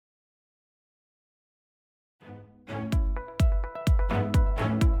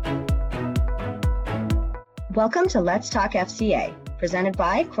Welcome to Let's Talk FCA, presented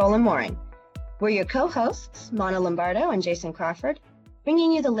by Kroll & Mooring. We're your co-hosts, Mona Lombardo and Jason Crawford,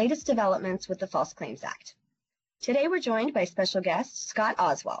 bringing you the latest developments with the False Claims Act. Today we're joined by special guest Scott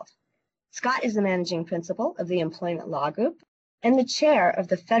Oswald. Scott is the managing principal of the Employment Law Group and the chair of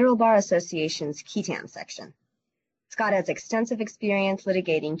the Federal Bar Association's QTAM section. Scott has extensive experience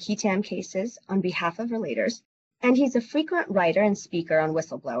litigating QTAM cases on behalf of relators, and he's a frequent writer and speaker on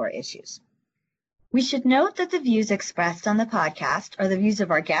whistleblower issues. We should note that the views expressed on the podcast are the views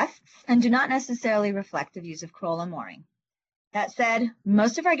of our guests and do not necessarily reflect the views of Kroll & Mooring. That said,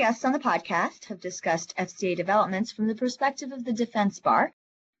 most of our guests on the podcast have discussed FCA developments from the perspective of the defense bar,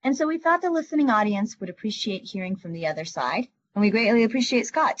 and so we thought the listening audience would appreciate hearing from the other side, and we greatly appreciate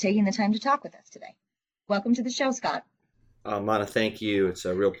Scott taking the time to talk with us today. Welcome to the show, Scott. Mona, thank you. It's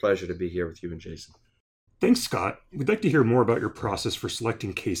a real pleasure to be here with you and Jason. Thanks, Scott. We'd like to hear more about your process for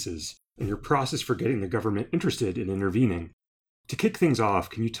selecting cases and your process for getting the government interested in intervening. To kick things off,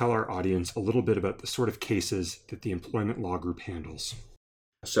 can you tell our audience a little bit about the sort of cases that the Employment Law Group handles?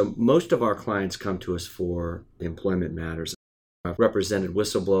 So most of our clients come to us for employment matters. I've represented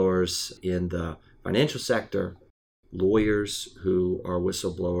whistleblowers in the financial sector, lawyers who are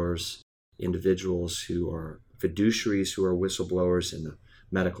whistleblowers, individuals who are fiduciaries who are whistleblowers in the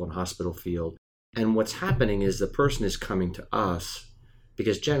medical and hospital field. And what's happening is the person is coming to us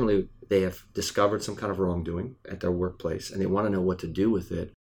because generally they have discovered some kind of wrongdoing at their workplace and they want to know what to do with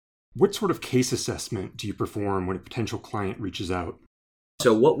it. What sort of case assessment do you perform when a potential client reaches out?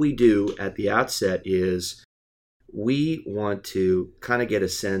 So what we do at the outset is we want to kind of get a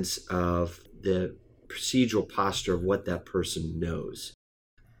sense of the procedural posture of what that person knows.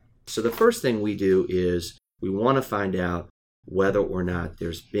 So the first thing we do is we want to find out whether or not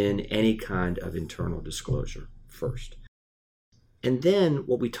there's been any kind of internal disclosure first. And then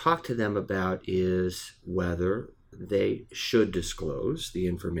what we talk to them about is whether they should disclose the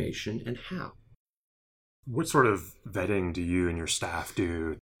information and how. What sort of vetting do you and your staff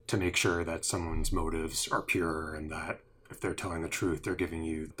do to make sure that someone's motives are pure and that if they're telling the truth, they're giving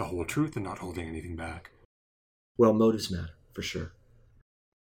you the whole truth and not holding anything back? Well, motives matter, for sure.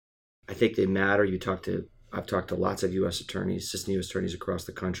 I think they matter. I've talked to lots of U.S. attorneys, assistant U.S. attorneys across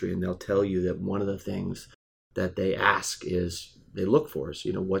the country, and they'll tell you that one of the things that they ask is, they look for is,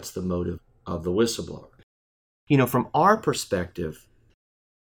 what's the motive of the whistleblower? From our perspective,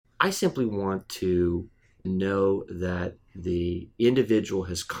 I simply want to know that the individual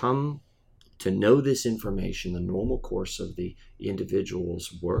has come to know this information, the normal course of the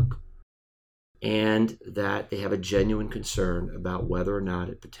individual's work, and that they have a genuine concern about whether or not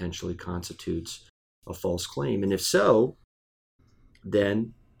it potentially constitutes a false claim. And if so,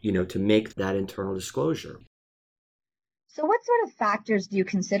 then, to make that internal disclosure. So what sort of factors do you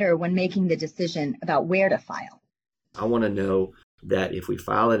consider when making the decision about where to file? I want to know that if we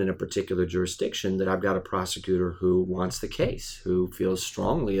file it in a particular jurisdiction, that I've got a prosecutor who wants the case, who feels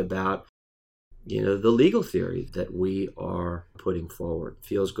strongly about, the legal theory that we are putting forward,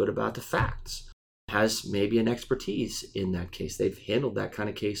 feels good about the facts, has maybe an expertise in that case. They've handled that kind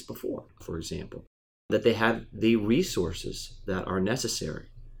of case before, for example, that they have the resources that are necessary.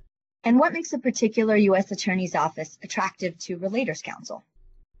 And what makes a particular U.S. Attorney's Office attractive to Relators Counsel?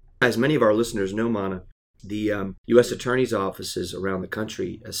 As many of our listeners know, Mona, the U.S. Attorney's offices around the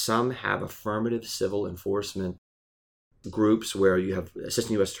country, some have affirmative civil enforcement groups where you have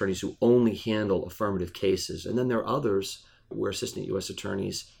assistant U.S. attorneys who only handle affirmative cases. And then there are others where assistant U.S.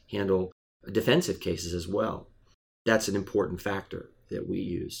 attorneys handle defensive cases as well. That's an important factor that we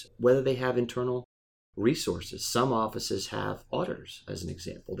use. Whether they have internal resources. Some offices have auditors, as an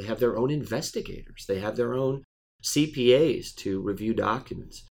example. They have their own investigators. They have their own CPAs to review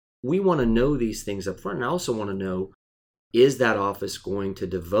documents. We want to know these things up front. And I also want to know, is that office going to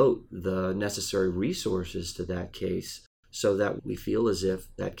devote the necessary resources to that case so that we feel as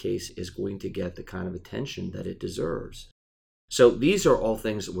if that case is going to get the kind of attention that it deserves? So these are all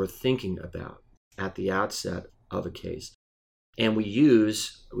things that we're thinking about at the outset of a case. And we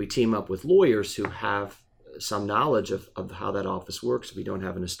team up with lawyers who have some knowledge of how that office works if we don't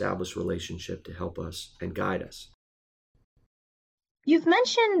have an established relationship to help us and guide us. You've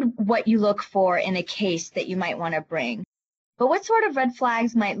mentioned what you look for in a case that you might want to bring, but what sort of red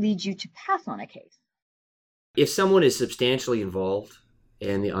flags might lead you to pass on a case? If someone is substantially involved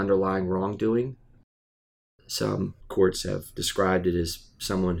in the underlying wrongdoing, some courts have described it as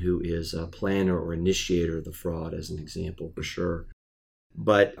someone who is a planner or initiator of the fraud, as an example, for sure.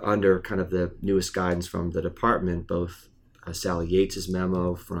 But under kind of the newest guidance from the department, both Sally Yates's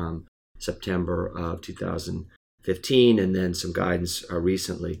memo from September of 2015 and then some guidance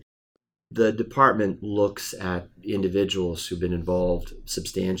recently, The department looks at individuals who've been involved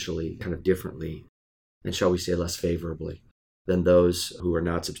substantially, kind of differently, and shall we say less favorably than those who are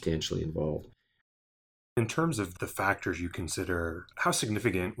not substantially involved. In terms of the factors you consider, how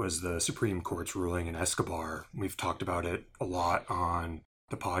significant was the Supreme Court's ruling in Escobar? We've talked about it a lot on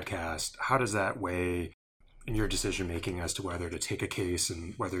the podcast. How does that weigh in your decision-making as to whether to take a case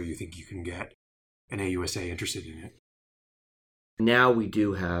and whether you think you can get an AUSA interested in it? Now we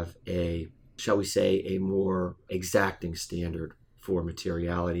do have a, shall we say, a more exacting standard for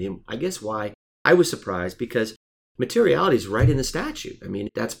materiality. And I guess why I was surprised, because materiality is right in the statute. I mean,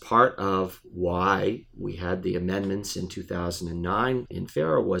 that's part of why we had the amendments in 2009 in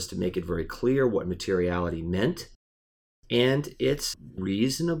FARA, was to make it very clear what materiality meant. And it's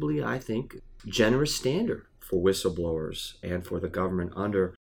reasonably, I think, generous standard for whistleblowers and for the government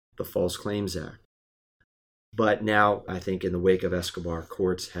under the False Claims Act. But now, I think in the wake of Escobar,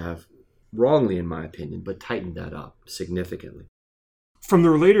 courts have, wrongly in my opinion, but tightened that up significantly. From the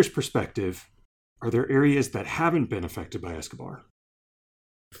relator's perspective, are there areas that haven't been affected by Escobar?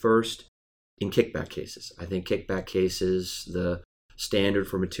 First, in kickback cases. I think kickback cases, the standard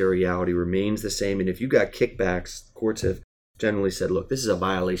for materiality remains the same. And if you got kickbacks, courts have generally said, look, this is a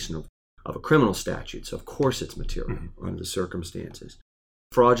violation of a criminal statute, so of course it's material under the circumstances.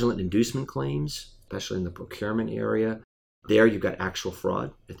 Fraudulent inducement claims, especially in the procurement area, there you've got actual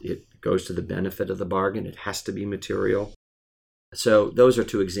fraud. It goes to the benefit of the bargain. It has to be material. So those are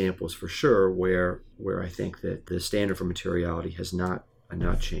two examples for sure where I think that the standard for materiality has not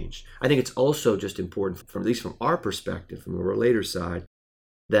changed. I think it's also just important, at least from our perspective, from the relator side,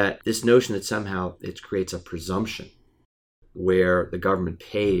 that this notion that somehow it creates a presumption where the government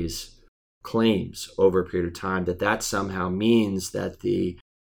pays claims over a period of time, that somehow means that the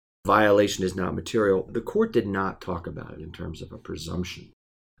violation is not material. The court did not talk about it in terms of a presumption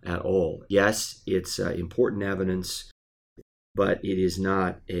at all. Yes, it's important evidence, but it is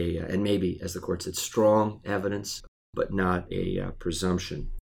not and maybe, as the court said, strong evidence, but not a presumption.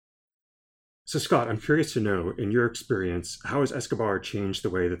 So, Scott, I'm curious to know, in your experience, how has Escobar changed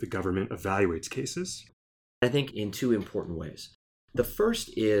the way that the government evaluates cases? I think in two important ways. The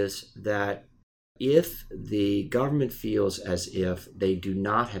first is that if the government feels as if they do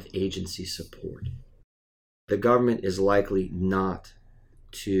not have agency support, the government is likely not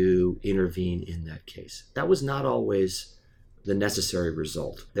to intervene in that case. That was not always the necessary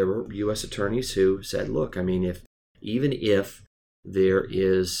result. There were U.S. attorneys who said, look, I mean, even if there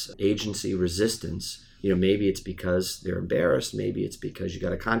is agency resistance, maybe it's because they're embarrassed, maybe it's because you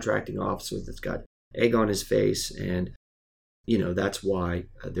got a contracting officer that's got egg on his face, and that's why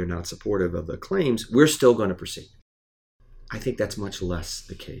they're not supportive of the claims, we're still going to proceed. I think that's much less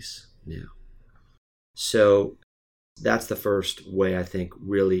the case now. So that's the first way I think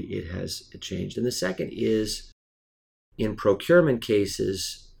really it has changed. And the second is in procurement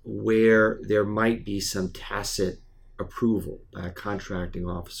cases where there might be some tacit approval by a contracting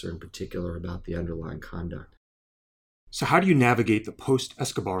officer in particular about the underlying conduct. So how do you navigate the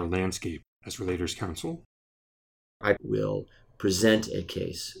post-Escobar landscape as Relator's Counsel? I will present a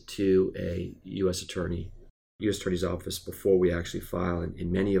case to a U.S. Attorney's office before we actually file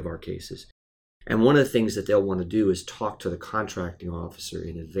in many of our cases. And one of the things that they'll want to do is talk to the contracting officer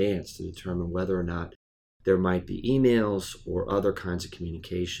in advance to determine whether or not there might be emails or other kinds of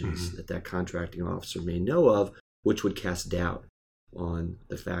communications that contracting officer may know of, which would cast doubt on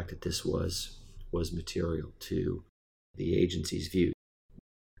the fact that this was material to the agency's view.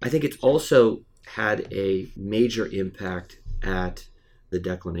 I think it's also had a major impact at the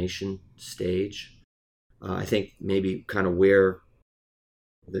declination stage. I think maybe kind of where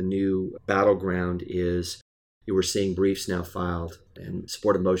the new battleground is, you were seeing briefs now filed and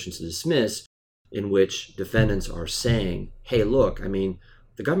supportive motions to dismiss in which defendants are saying, hey, look, I mean,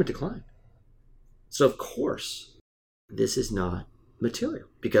 the government declined. So of course, this is not material,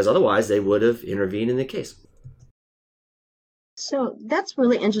 because otherwise they would have intervened in the case. So that's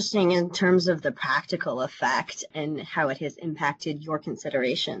really interesting in terms of the practical effect and how it has impacted your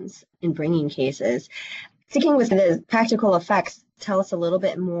considerations in bringing cases. Sticking with the practical effects, tell us a little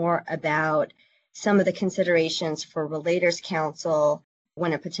bit more about some of the considerations for Relator's Counsel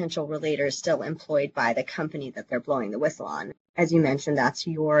when a potential relator is still employed by the company that they're blowing the whistle on. As you mentioned, that's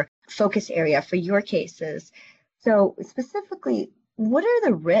your focus area for your cases. So specifically, what are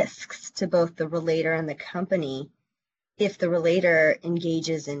the risks to both the relator and the company if the relator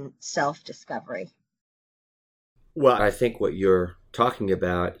engages in self-discovery? Well, I think what you're talking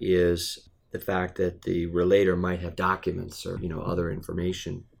about is the fact that the relator might have documents or, other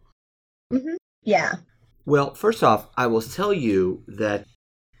information. Yeah. Well, first off, I will tell you that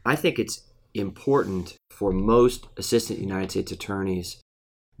I think it's important for most assistant United States attorneys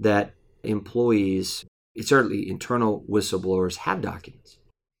that employees, certainly internal whistleblowers, have documents.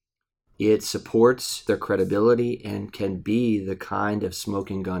 It supports their credibility and can be the kind of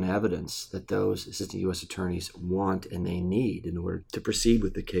smoking gun evidence that those assistant U.S. attorneys want and they need in order to proceed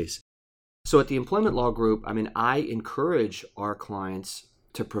with the case. So at the Employment Law Group, I encourage our clients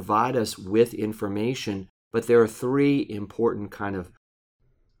to provide us with information, but there are three important kind of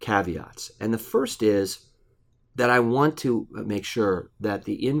caveats. And the first is that I want to make sure that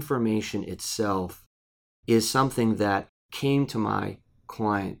the information itself is something that came to my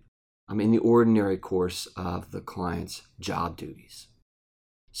client in the ordinary course of the client's job duties.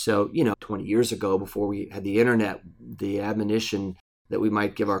 So, 20 years ago, before we had the internet, the admonition that we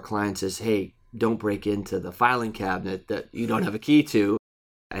might give our clients is, hey, don't break into the filing cabinet that you don't have a key to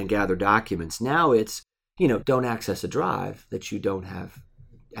and gather documents. Now it's, don't access a drive that you don't have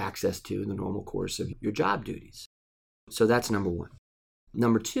access to in the normal course of your job duties. So that's number one.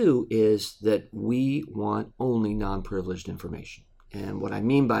 Number two is that we want only non-privileged information. And what I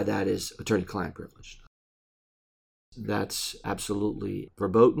mean by that is attorney-client privilege. That's absolutely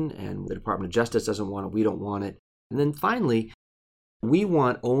verboten, and the Department of Justice doesn't want it. We don't want it. And then finally, we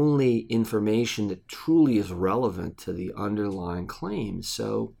want only information that truly is relevant to the underlying claims.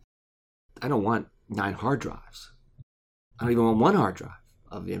 So I don't want 9 hard drives. I don't even want 1 hard drive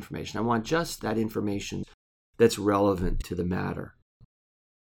of the information. I want just that information that's relevant to the matter.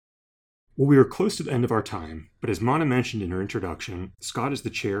 Well, we are close to the end of our time, but as Mana mentioned in her introduction, Scott is the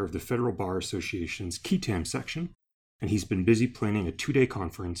chair of the Federal Bar Association's KETAM section, and he's been busy planning a 2-day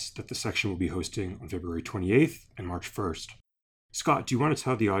conference that the section will be hosting on February 28th and March 1st. Scott, do you want to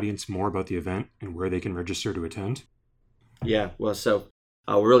tell the audience more about the event and where they can register to attend? Yeah, well, so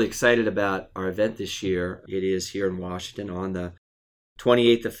we're really excited about our event this year. It is here in Washington on the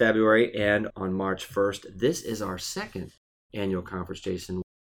 28th of February and on March 1st. This is our second annual conference, Jason.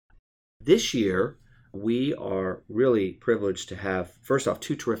 This year, we are really privileged to have, first off,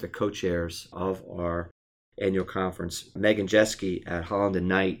 2 terrific co-chairs of our annual conference, Megan Jeske at Holland &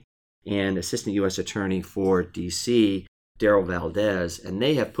 Knight and Assistant U.S. Attorney for D.C., Daryl Valdez, and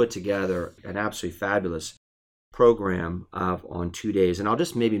they have put together an absolutely fabulous program on 2 days. And I'll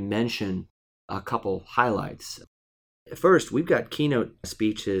just maybe mention a couple highlights. First, we've got keynote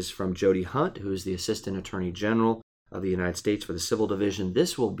speeches from Jody Hunt, who is the Assistant Attorney General of the United States for the Civil Division.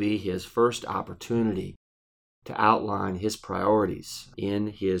 This will be his first opportunity to outline his priorities in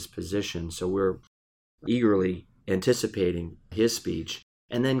his position. So we're eagerly anticipating his speech.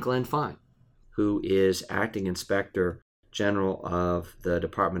 And then Glenn Fine, who is Acting Inspector General of the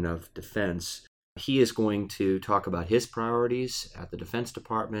Department of Defense. He is going to talk about his priorities at the Defense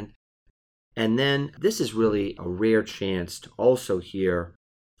Department. And then this is really a rare chance to also hear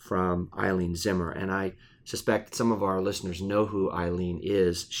from Eileen Zimmer. And I suspect some of our listeners know who Eileen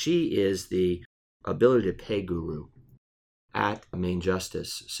is. She is the ability to pay guru at Main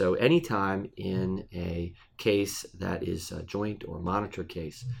Justice. So anytime in a case that is a joint or monitored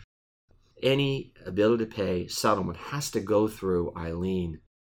case, any ability to pay settlement has to go through Eileen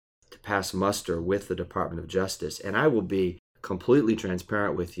to pass muster with the Department of Justice. And I will be completely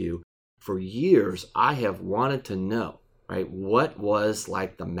transparent with you. For years, I have wanted to know, right, what was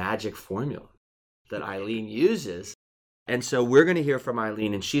like the magic formula that Eileen uses. And so we're going to hear from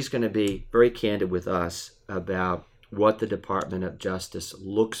Eileen, and she's going to be very candid with us about what the Department of Justice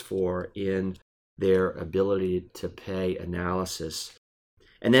looks for in their ability to pay analysis.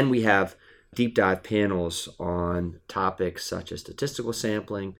 And then we have deep dive panels on topics such as statistical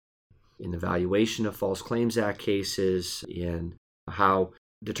sampling, in the valuation of False Claims Act cases, in how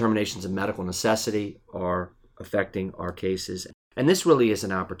determinations of medical necessity are affecting our cases. And this really is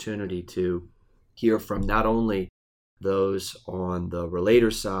an opportunity to hear from not only those on the Relator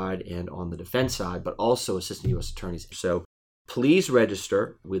side and on the defense side, but also assistant U.S. attorneys. So please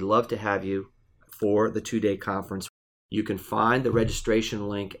register. We'd love to have you for the 2-day conference. You can find the registration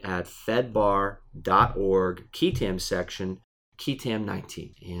link at fedbar.org, KETAM section, KETAM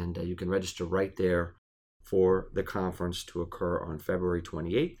 19. And you can register right there for the conference to occur on February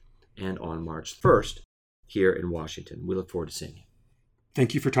 28th and on March 1st here in Washington. We look forward to seeing you.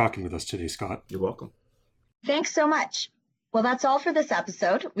 Thank you for talking with us today, Scott. You're welcome. Thanks so much. Well, that's all for this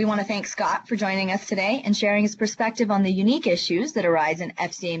episode. We want to thank Scott for joining us today and sharing his perspective on the unique issues that arise in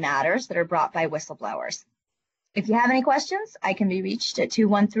FCA matters that are brought by whistleblowers. If you have any questions, I can be reached at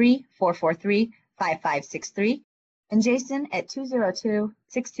 213-443-5563 and Jason at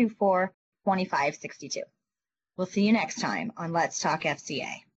 202-624-2562. We'll see you next time on Let's Talk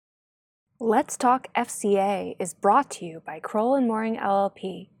FCA. Let's Talk FCA is brought to you by Kroll & Mooring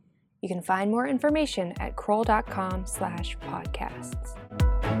LLP. You can find more information at kroll.com/podcasts.